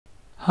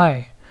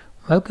Hi,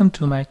 welcome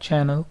to my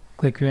channel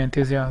QlikView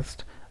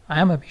Enthusiast. I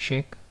am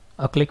Abhishek,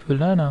 a QlikView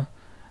learner,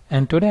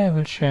 and today I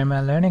will share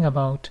my learning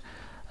about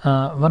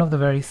one of the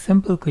very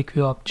simple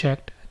QlikView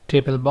object,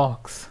 table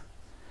box.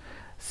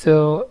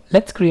 So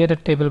let's create a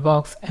table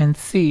box and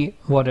see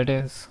what it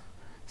is.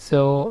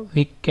 So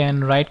we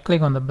can right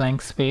click on the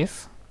blank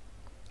space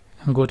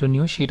and go to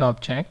new sheet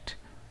object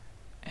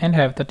and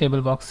have the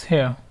table box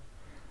here,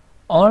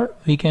 or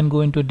we can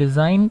go into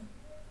design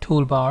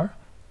toolbar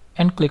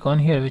and click on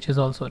here, which is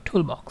also a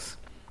toolbox.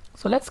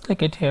 So let's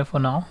click it here for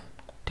now,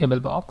 table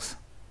box.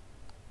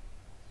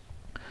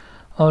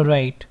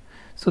 Alright,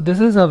 so this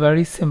is a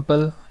very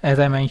simple, as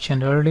I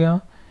mentioned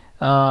earlier.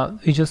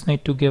 We just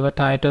need to give a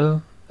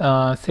title,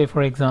 say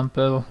for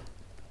example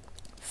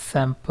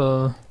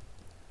sample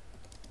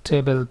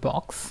table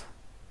box,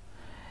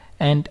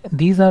 and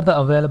these are the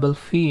available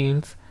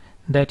fields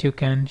that you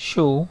can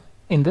show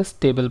in this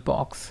table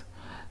box.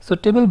 So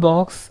table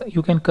box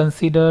you can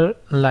consider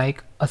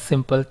like a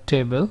simple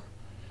table,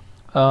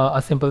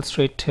 a simple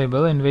straight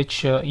table in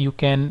which you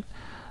can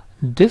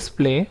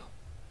display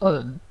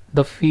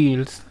the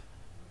fields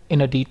in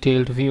a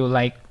detailed view,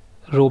 like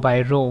row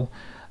by row,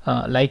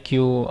 like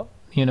you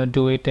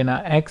do it in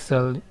a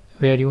Excel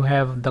where you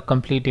have the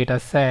complete data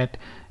set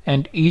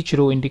and each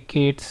row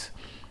indicates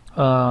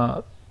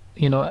an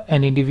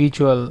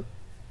individual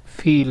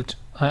field,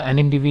 an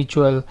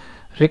individual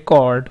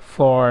record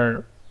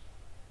for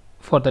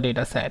the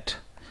data set.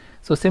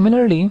 So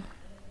similarly,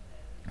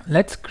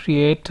 let's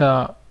create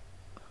a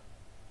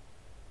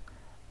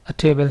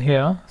table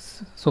here.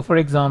 So for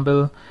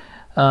example,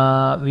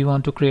 we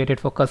want to create it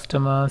for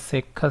customer,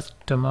 say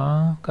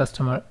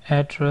customer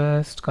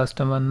address,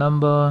 customer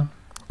number,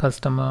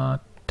 customer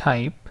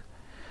type.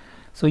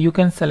 So you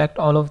can select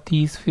all of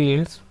these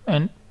fields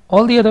and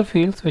all the other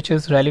fields which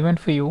is relevant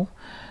for you.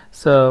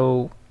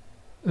 So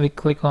we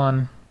click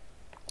on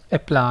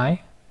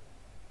apply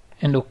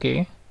and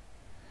OK.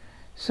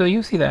 So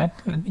you see that,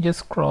 let me just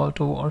scroll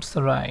towards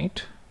the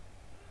right.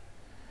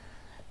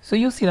 So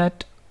you see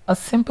that a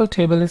simple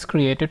table is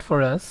created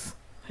for us.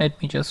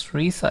 Let me just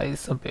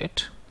resize a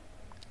bit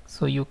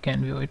so you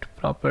can view it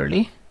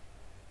properly.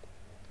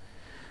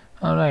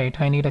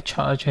 Alright, I need a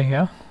charger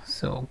here,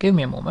 so give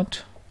me a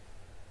moment.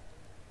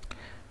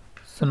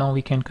 So now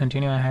we can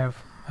continue. I have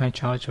my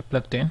charger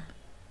plugged in.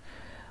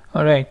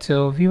 Alright,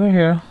 so we were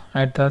here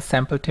at the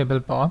sample table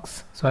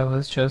box, so I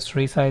was just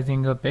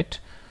resizing a bit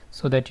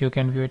so that you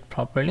can view it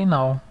properly.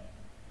 Now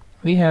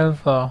we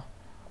have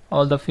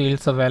all the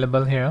fields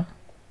available here,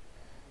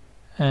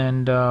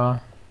 and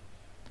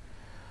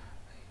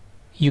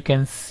you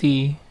can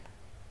see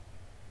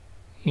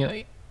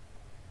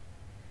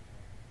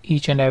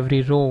each and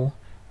every row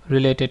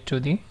related to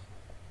the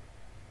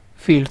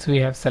fields we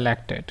have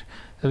selected.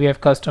 So we have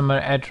customer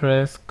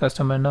address,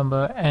 customer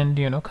number, and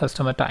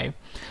customer type.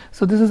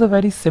 So this is a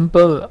very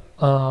simple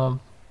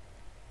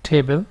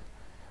table,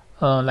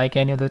 like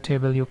any other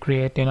table you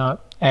create in a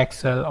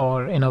Excel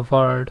or in a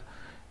Word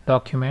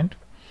document.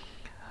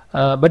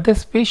 But the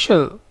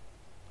special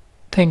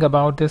thing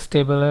about this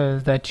table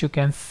is that you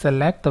can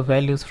select the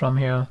values from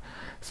here.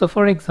 So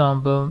for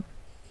example,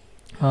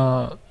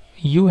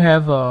 you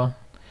have a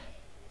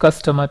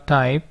customer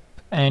type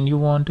and you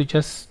want to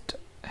just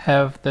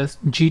have this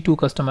G2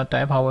 customer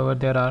type. However,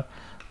 there are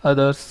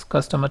others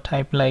customer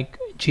type like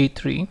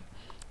G3.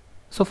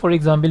 So for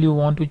example, you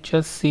want to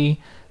just see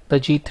the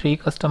G3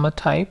 customer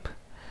type.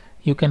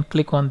 You can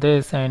click on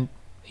this and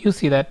you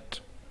see that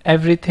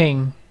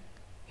everything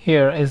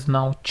here is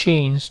now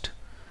changed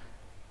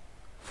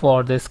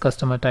for this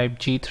customer type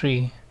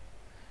G3.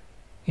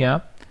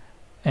 Yeah,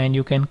 and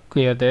you can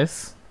clear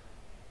this.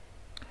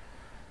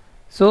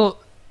 So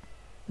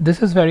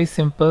this is very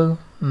simple,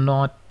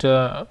 not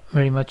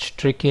very much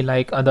tricky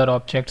like other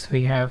objects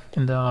we have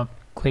in the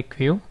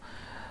QlikView.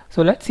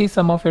 So let's see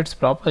some of its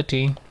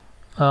property,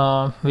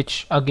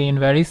 which again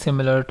very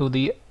similar to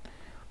the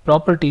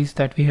properties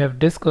that we have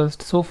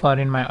discussed so far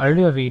in my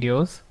earlier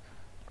videos.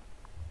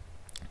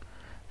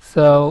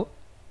 So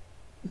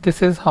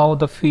this is how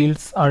the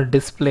fields are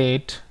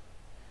displayed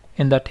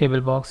in the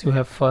table box. You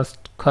have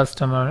first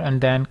customer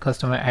and then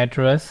customer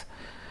address.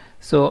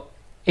 So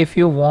if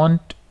you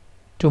want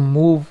to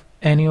move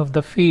any of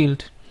the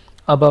field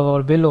above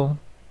or below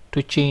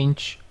to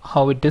change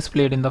how it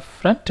displayed in the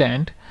front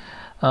end,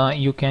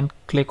 you can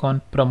click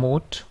on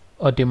promote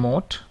or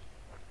demote.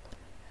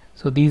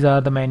 So these are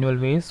the manual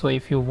ways. So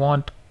if you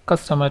want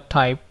customer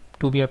type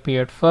to be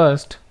appeared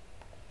first,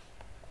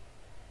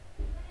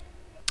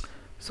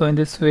 so in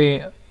this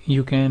way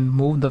you can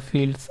move the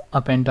fields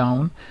up and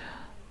down.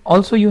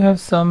 Also you have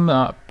some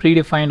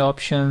predefined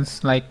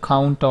options like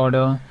count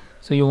order.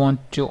 So you want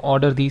to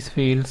order these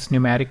fields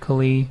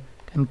numerically, you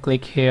can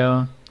click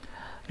here.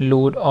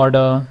 Load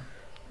order,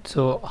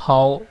 so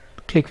how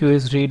QlikView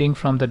is reading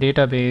from the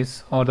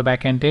database or the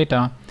backend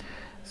data.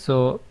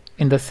 So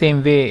in the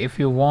same way, if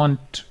you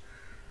want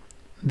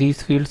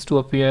these fields to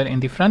appear in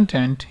the front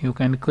end, you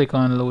can click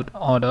on load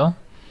order.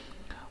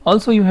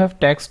 Also you have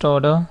text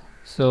order,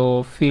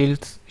 so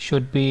fields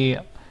should be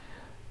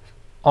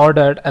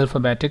ordered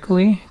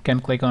alphabetically, you can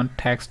click on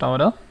text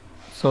order.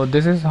 So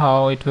this is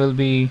how it will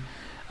be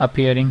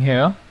appearing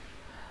here.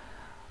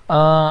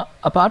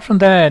 Apart from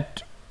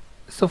that,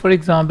 so for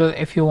example,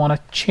 if you want to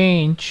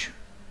change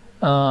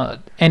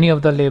any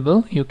of the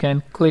label, you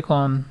can click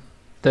on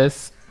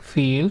this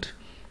field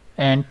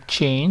and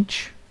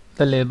change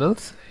the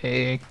labels,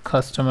 a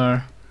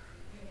customer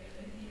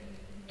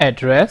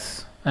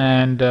address,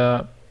 and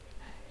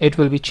it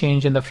will be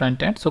changed in the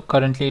front end. So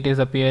currently it is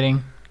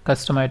appearing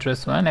customer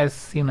address 1. As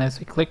soon as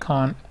we click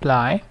on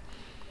apply,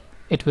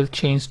 it will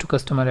change to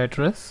customer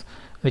address,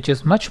 which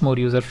is much more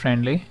user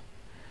friendly.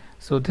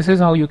 So this is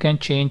how you can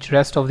change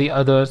rest of the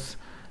others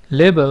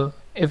label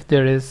if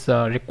there is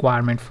a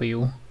requirement for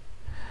you.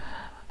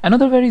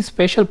 Another very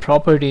special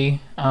property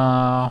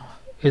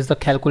is the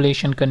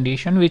calculation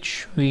condition,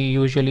 which we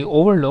usually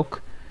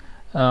overlook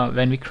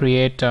when we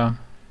create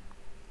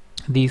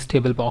these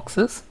table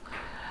boxes.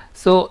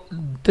 So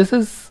this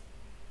is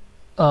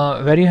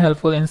very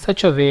helpful in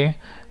such a way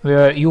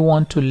where you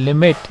want to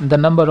limit the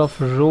number of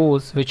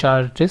rows which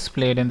are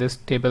displayed in this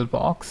table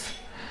box,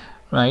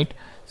 right?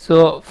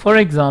 So for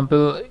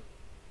example,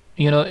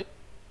 you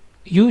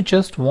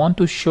just want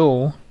to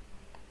show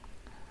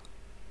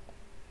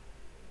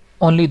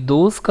only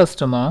those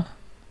customer,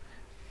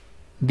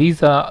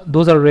 those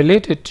are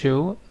related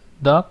to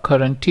the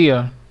current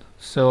year.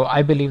 So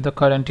I believe the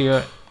current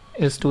year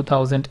is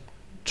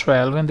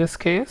 2012 in this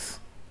case,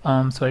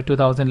 sorry,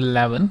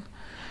 2011.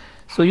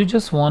 So you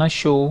just want to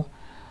show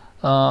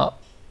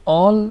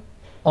all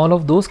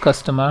of those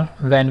customer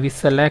when we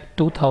select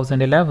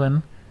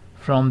 2011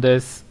 from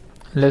this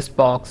list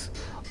box,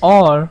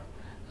 or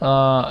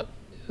only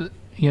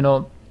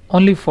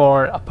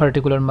for a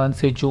particular month,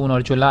 say June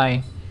or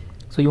July.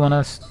 So you want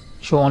to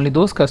show only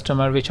those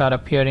customer which are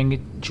appearing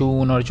in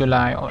June or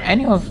July or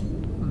any of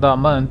the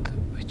month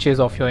which is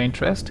of your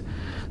interest.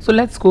 So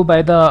let's go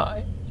by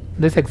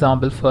this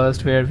example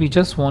first, where we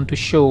just want to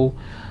show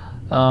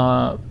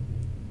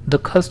the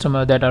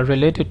customer that are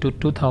related to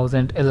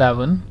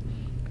 2011.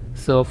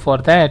 So for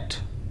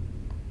that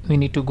we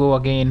need to go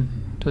again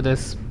to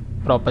this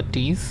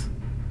properties.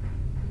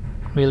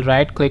 We'll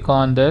right click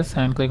on this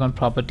and click on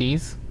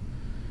properties,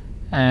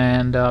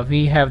 and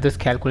we have this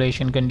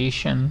calculation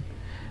condition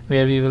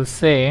where we will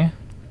say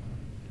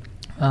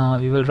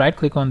we will right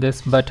click on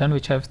this button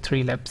which has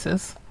 3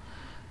 ellipses,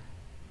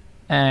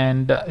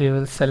 and we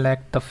will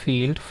select the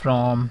field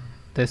from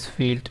this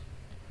field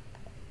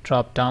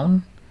drop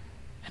down,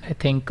 and I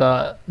think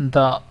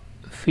the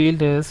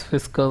field is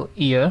fiscal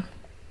year.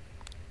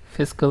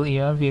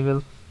 We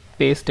will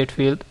paste it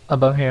field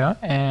above here,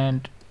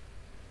 and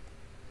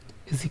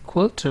is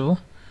equal to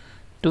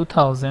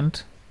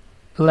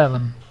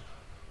 2011.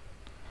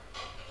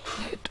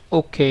 Hit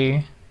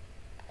OK,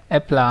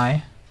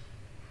 apply,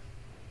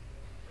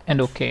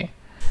 and OK.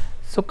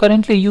 So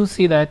currently you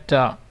see that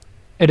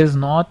it is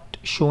not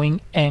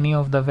showing any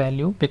of the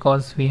value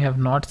because we have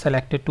not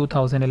selected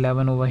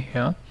 2011 over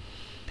here.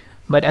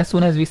 But as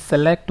soon as we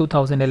select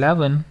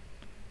 2011,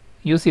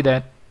 you see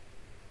that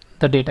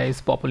the data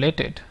is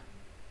populated.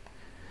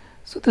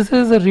 So this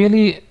is a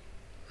really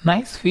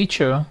nice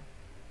feature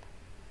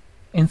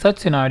in such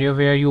scenario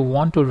where you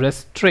want to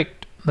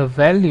restrict the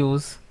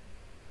values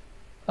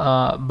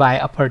by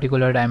a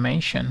particular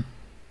dimension.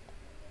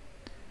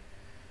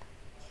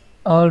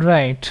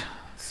 Alright,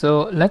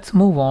 so let's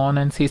move on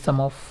and see some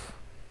of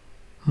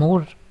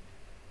more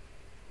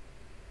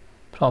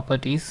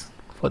properties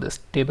for this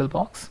table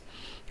box.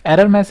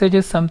 Error message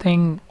is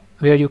something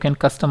where you can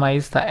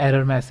customize the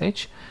error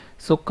message.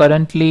 So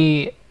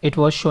currently it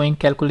was showing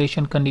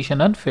calculation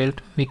condition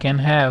unfilled. We can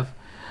have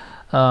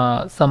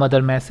some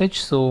other message.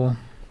 So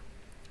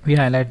we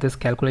highlight this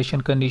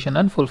calculation condition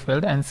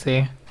unfulfilled and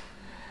say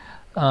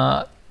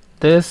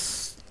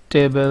this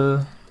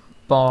table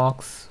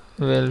box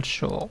will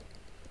show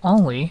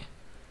only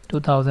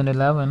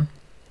 2011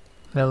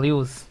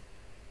 values.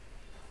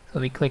 So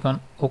we click on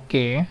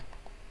OK,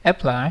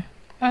 apply,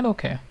 and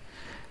OK.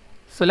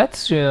 So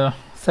let's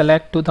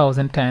select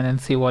 2010 and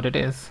see what it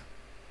is.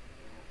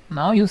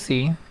 Now you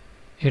see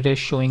it is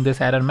showing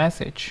this error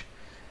message.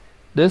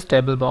 This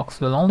table box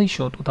will only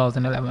show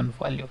 2011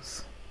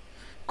 values.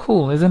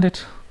 Cool, isn't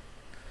it?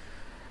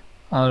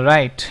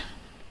 Alright,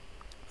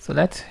 so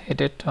let's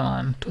hit it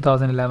on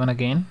 2011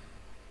 again,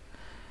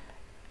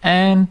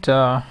 and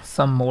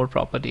some more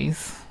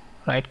properties.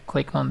 Right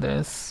click on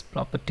this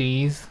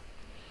properties.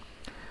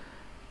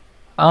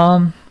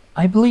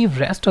 I believe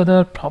rest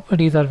other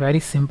properties are very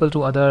simple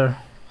to other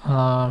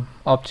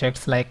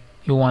objects, like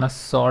you want to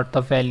sort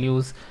the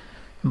values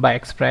by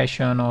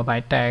expression or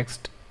by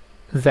text,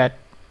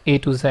 A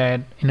to Z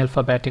in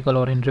alphabetical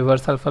or in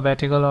reverse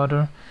alphabetical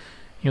order.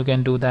 You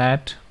can do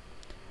that.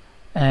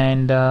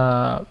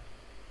 And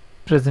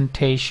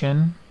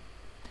presentation,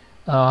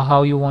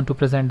 how you want to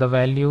present the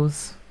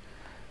values.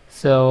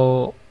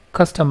 So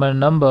customer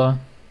number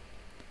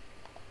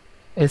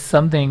is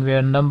something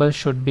where numbers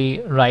should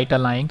be right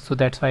aligned, so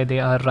that's why they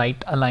are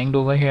right aligned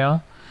over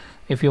here.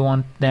 If you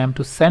want them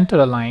to center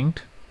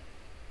aligned,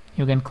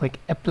 you can click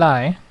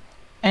apply,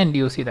 and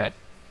you see that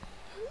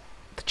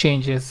the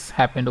changes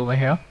happened over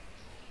here.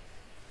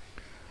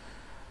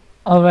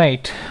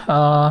 Alright,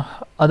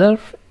 other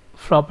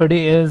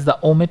property is the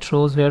omit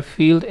rows where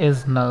field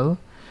is null.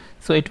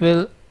 So it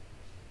will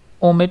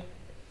omit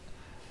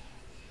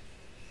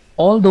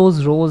all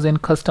those rows in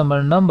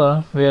customer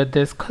number where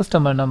this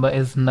customer number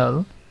is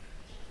null.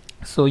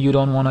 So you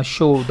don't want to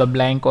show the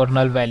blank or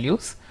null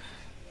values.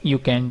 You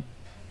can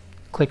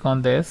click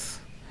on this.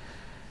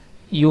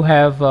 You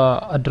have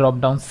a drop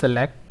down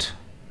select.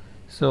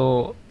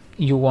 So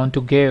you want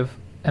to give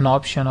an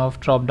option of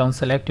drop down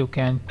select. You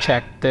can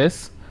check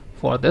this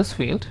for this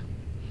field.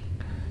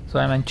 So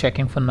I'm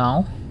unchecking for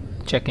now,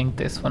 checking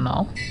this for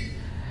now.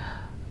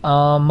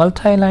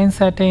 Multi-line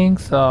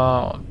settings,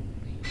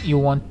 you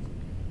want,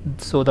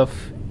 so the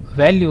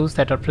values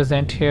that are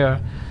present here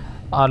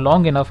are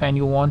long enough and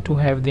you want to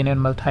have them in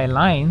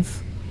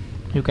multi-lines,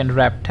 you can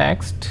wrap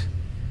text.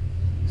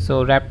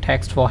 So wrap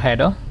text for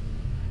header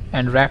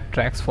and wrap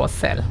text for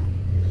cell.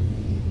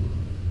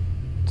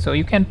 So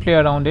you can play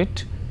around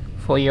it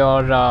for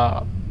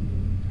your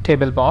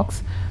table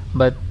box,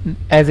 but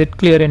as it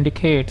clearly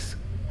indicates,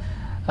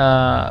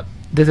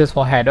 this is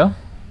for header,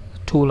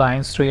 2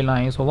 lines, 3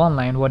 lines, or 1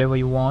 line, whatever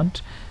you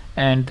want,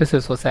 and this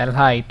is for cell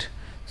height.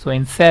 So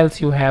in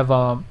cells you have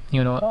a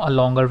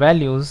longer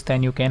values,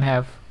 then you can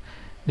have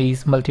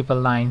these multiple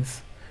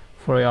lines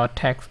for your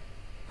text,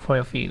 for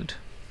your field.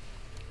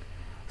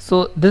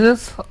 So this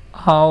is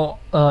how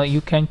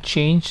you can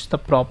change the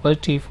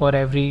property for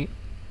every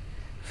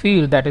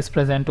field that is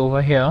present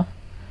over here.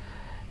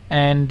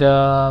 And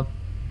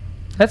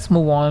let's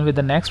move on with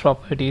the next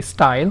property,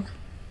 style.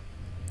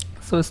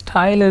 So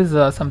style is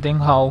something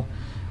how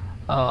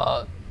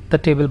the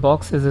table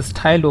box is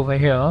styled over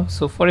here.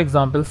 So for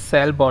example,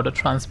 cell border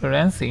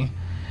transparency.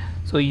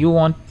 So you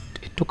want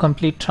it to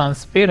complete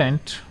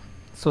transparent.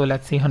 So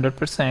let's say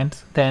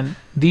 100%, then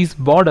these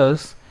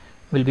borders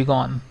will be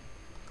gone.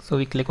 So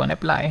we click on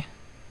apply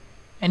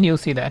and you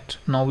see that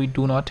now we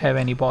do not have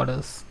any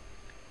borders.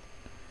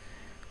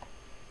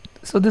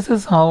 So this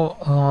is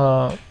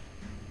how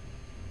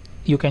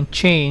you can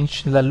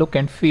change the look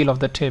and feel of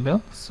the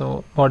table.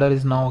 So border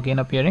is now again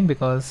appearing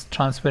because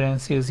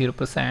transparency is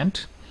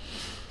 0%.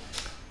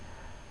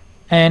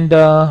 And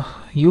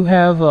you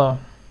have a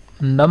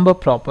number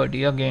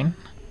property again.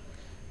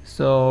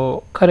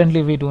 So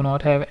currently we do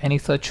not have any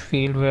such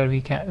field where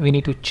we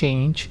need to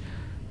change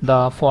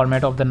the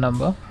format of the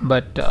number,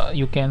 but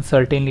you can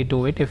certainly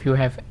do it if you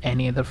have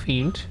any other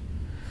field.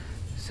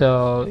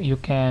 So you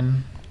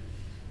can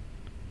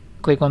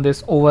click on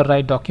this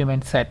override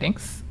document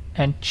settings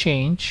and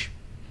change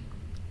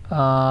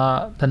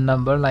the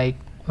number, like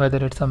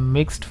whether it's a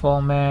mixed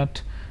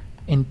format,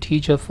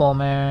 integer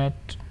format,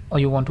 or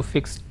you want to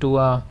fix to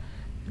a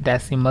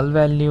decimal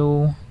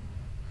value,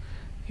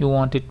 you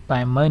want it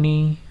by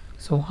money.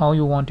 So how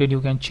you want it,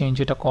 you can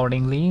change it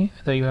accordingly,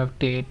 whether you have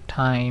date,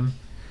 time,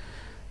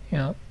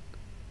 so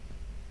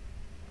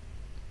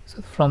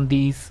from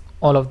these,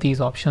 all of these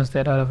options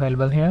that are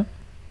available here.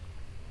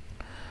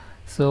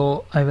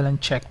 So I will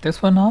uncheck this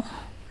for now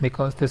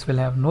because this will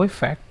have no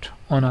effect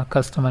on our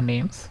customer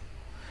names.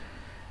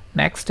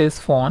 Next is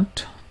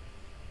font,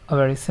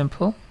 very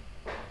simple.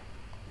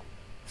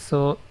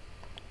 So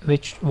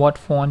what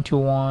font you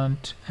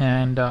want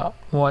and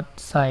what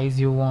size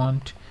you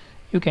want,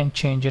 you can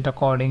change it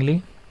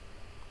accordingly.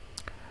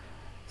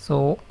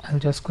 So I'll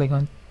just click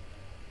on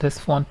this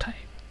font type,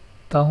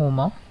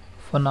 Tahoma,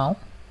 for now.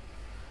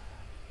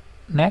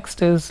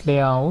 Next is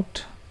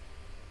layout,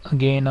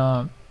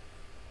 again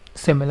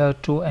similar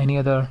to any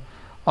other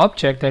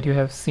object that you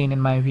have seen in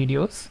my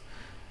videos.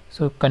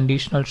 So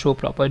conditional show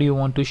property, you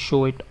want to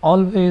show it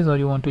always or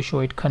you want to show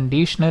it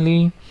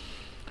conditionally.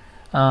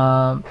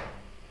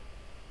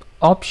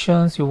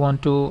 Options, you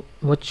want to,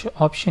 which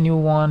option you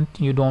want.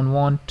 You don't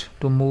want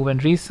to move and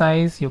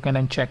resize, you can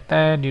uncheck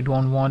that. You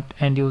don't want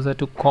end user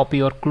to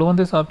copy or clone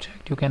this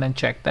object, you can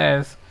uncheck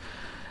this.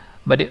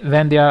 But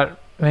when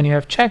you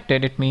have checked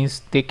it, it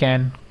means they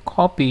can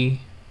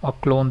copy or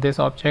clone this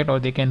object, or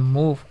they can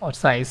move or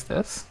size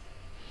this.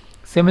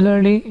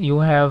 Similarly, you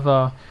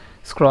have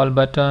scroll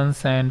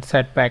buttons and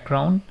set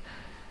background,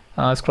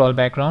 scroll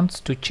backgrounds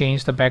to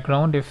change the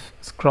background if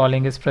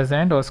scrolling is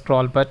present, or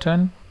scroll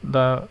button,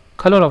 the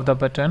color of the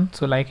button.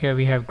 So like here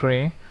we have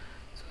gray,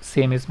 so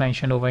same is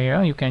mentioned over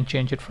here, you can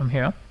change it from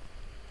here.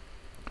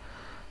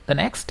 The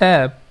next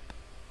tab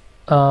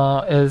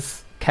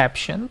is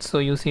caption. So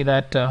you see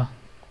that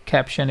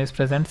caption is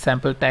present,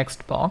 sample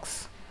text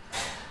box.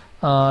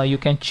 You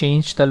can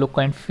change the look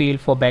and feel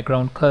for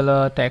background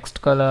color,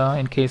 text color,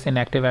 in case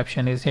inactive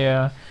option is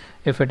here.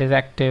 If it is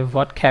active,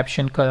 what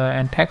caption color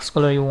and text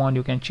color you want,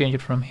 you can change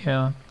it from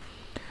here.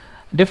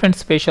 Different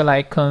spatial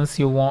icons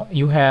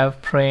you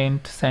have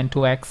print, send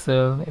to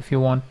Excel. If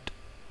you want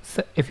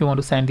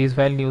to send these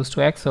values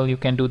to Excel, you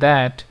can do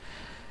that.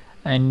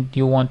 And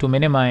you want to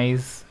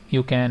minimize,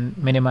 you can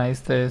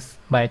minimize this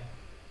by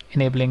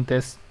enabling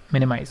this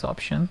minimize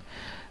option.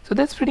 So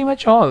that's pretty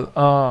much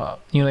all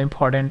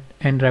important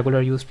and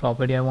regular use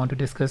property I want to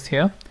discuss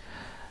here.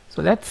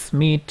 So let's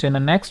meet in the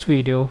next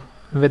video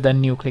with a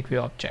new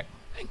QlikView object.